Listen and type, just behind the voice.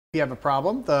If you have a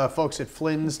problem, the folks at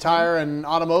Flynn's Tire and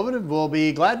Automotive will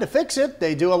be glad to fix it.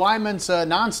 They do alignments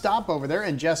nonstop over there,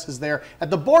 and Jess is there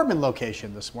at the Boardman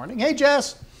location this morning. Hey,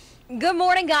 Jess. Good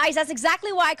morning, guys. That's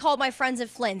exactly why I called my friends at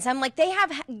Flynn's. I'm like, they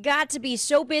have got to be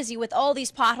so busy with all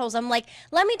these potholes. I'm like,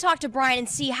 let me talk to Brian and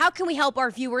see how can we help our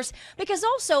viewers, because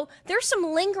also there's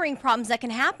some lingering problems that can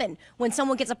happen when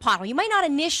someone gets a pothole. You might not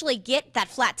initially get that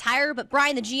flat tire, but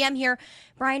Brian, the GM here,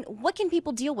 Brian, what can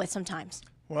people deal with sometimes?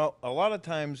 Well, a lot of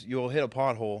times you'll hit a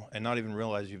pothole and not even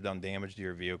realize you've done damage to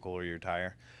your vehicle or your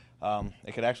tire.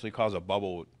 It could actually cause a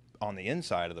bubble on the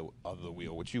inside of the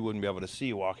wheel, which you wouldn't be able to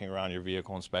see walking around your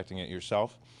vehicle inspecting it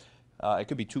yourself. It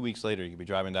could be 2 weeks later. You could be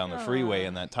driving down the freeway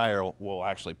and that tire will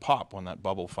actually pop when that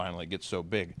bubble finally gets so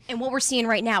big. And what we're seeing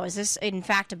right now, is this in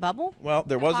fact a bubble? Well,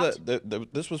 there was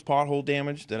this was pothole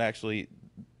damage that actually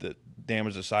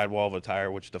damaged the sidewall of a tire,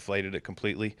 which deflated it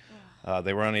completely.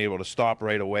 They were unable to stop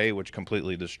right away, which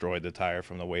completely destroyed the tire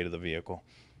from the weight of the vehicle.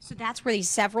 So that's where these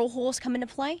several holes come into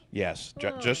play? Yes,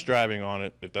 just driving on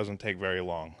it, it doesn't take very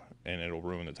long, and it'll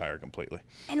ruin the tire completely.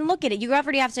 And look at it, you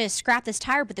already have to scrap this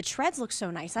tire, but the treads look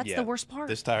so nice. That's the worst part.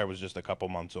 This tire was just a couple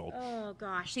months old. Oh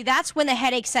gosh, see, that's when the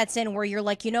headache sets in, where you're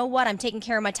like, you know what, I'm taking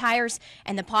care of my tires,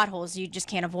 and the potholes, you just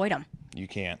can't avoid them. You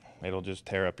can't. It'll just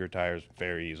tear up your tires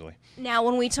very easily. Now,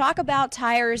 when we talk about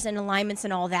tires and alignments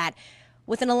and all that,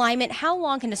 with an alignment, how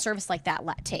long can a service like that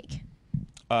take?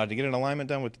 To get an alignment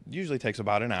done, usually takes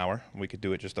about an hour. We could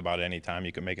do it just about any time.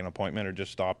 You can make an appointment or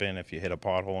just stop in. If you hit a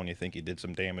pothole and you think you did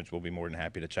some damage, we'll be more than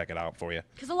happy to check it out for you.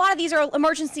 Because a lot of these are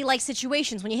emergency-like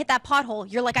situations. When you hit that pothole,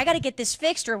 you're like, I got to get this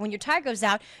fixed, or when your tire goes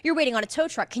out, you're waiting on a tow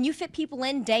truck. Can you fit people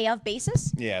in day of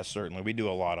basis? Yeah, certainly. We do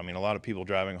a lot. I mean, a lot of people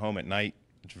driving home at night,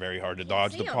 it's very hard to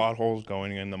dodge the potholes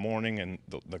going in the morning, and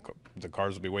the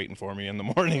cars will be waiting for me in the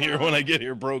morning here when I get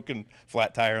here, broken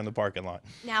flat tire in the parking lot.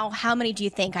 Now, how many do you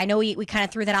think? I know we kind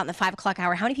of threw that out in the 5 o'clock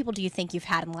hour. How many people do you think you've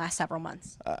had in the last several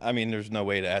months? I mean, there's no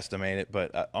way to estimate it,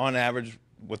 but on average,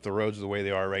 with the roads the way they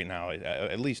are right now,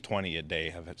 at least 20 a day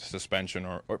have suspension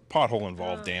or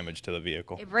pothole-involved damage to the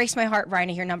vehicle. It breaks my heart, Brian,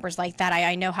 to hear numbers like that.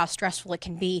 I know how stressful it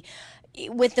can be.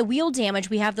 With the wheel damage,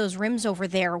 we have those rims over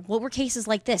there. What were cases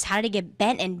like this? How did it get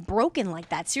bent and broken like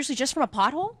that? Seriously, just from a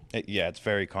pothole? Yeah, it's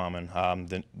very common.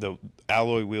 The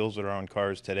alloy wheels that are on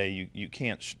cars today, you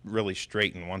can't really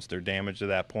straighten once they're damaged to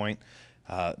that point.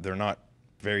 They're not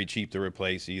very cheap to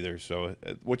replace either, so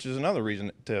which is another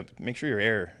reason to make sure your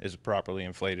air is properly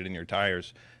inflated in your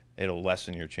tires. It'll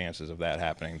lessen your chances of that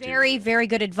happening. Very, very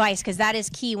good advice, because that is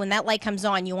key. When that light comes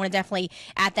on, you want to definitely,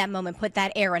 at that moment, put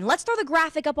that air in. Let's throw the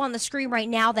graphic up on the screen right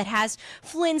now that has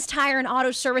Flynn's Tire and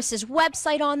Auto Services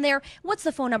website on there. What's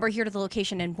the phone number here to the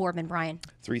location in Boardman, Brian?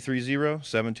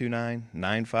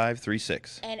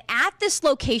 330-729-9536. And at this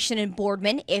location in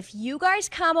Boardman, if you guys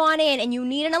come on in and you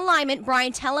need an alignment,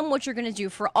 Brian, tell them what you're going to do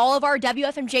for all of our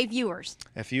WFMJ viewers.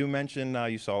 If you mention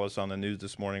you saw us on the news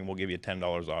this morning, we'll give you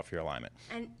 $10 off your alignment.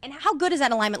 And how good does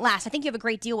that alignment last? I think you have a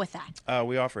great deal with that.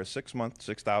 We offer a 6-month,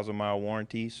 6,000-mile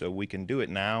warranty, so we can do it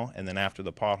now, and then after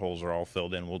the potholes are all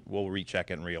filled in, we'll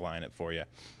recheck it and realign it for you.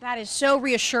 That is so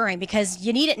reassuring, because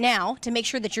you need it now to make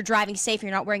sure that you're driving safe and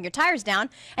you're not wearing your tires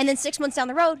down, and then 6 months down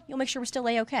the road, you'll make sure we're still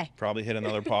A-okay. Probably hit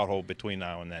another pothole between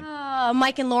now and then.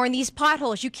 Mike and Lauren, these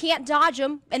potholes, you can't dodge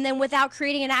them and then without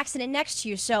creating an accident next to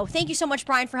you. So thank you so much,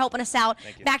 Brian, for helping us out.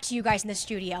 Back to you guys in the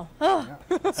studio.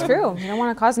 It's true. You don't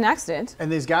want to cause an accident.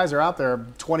 And these guys are out there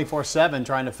 24/7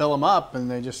 trying to fill them up,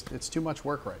 and it's too much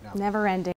work right now. Never ending.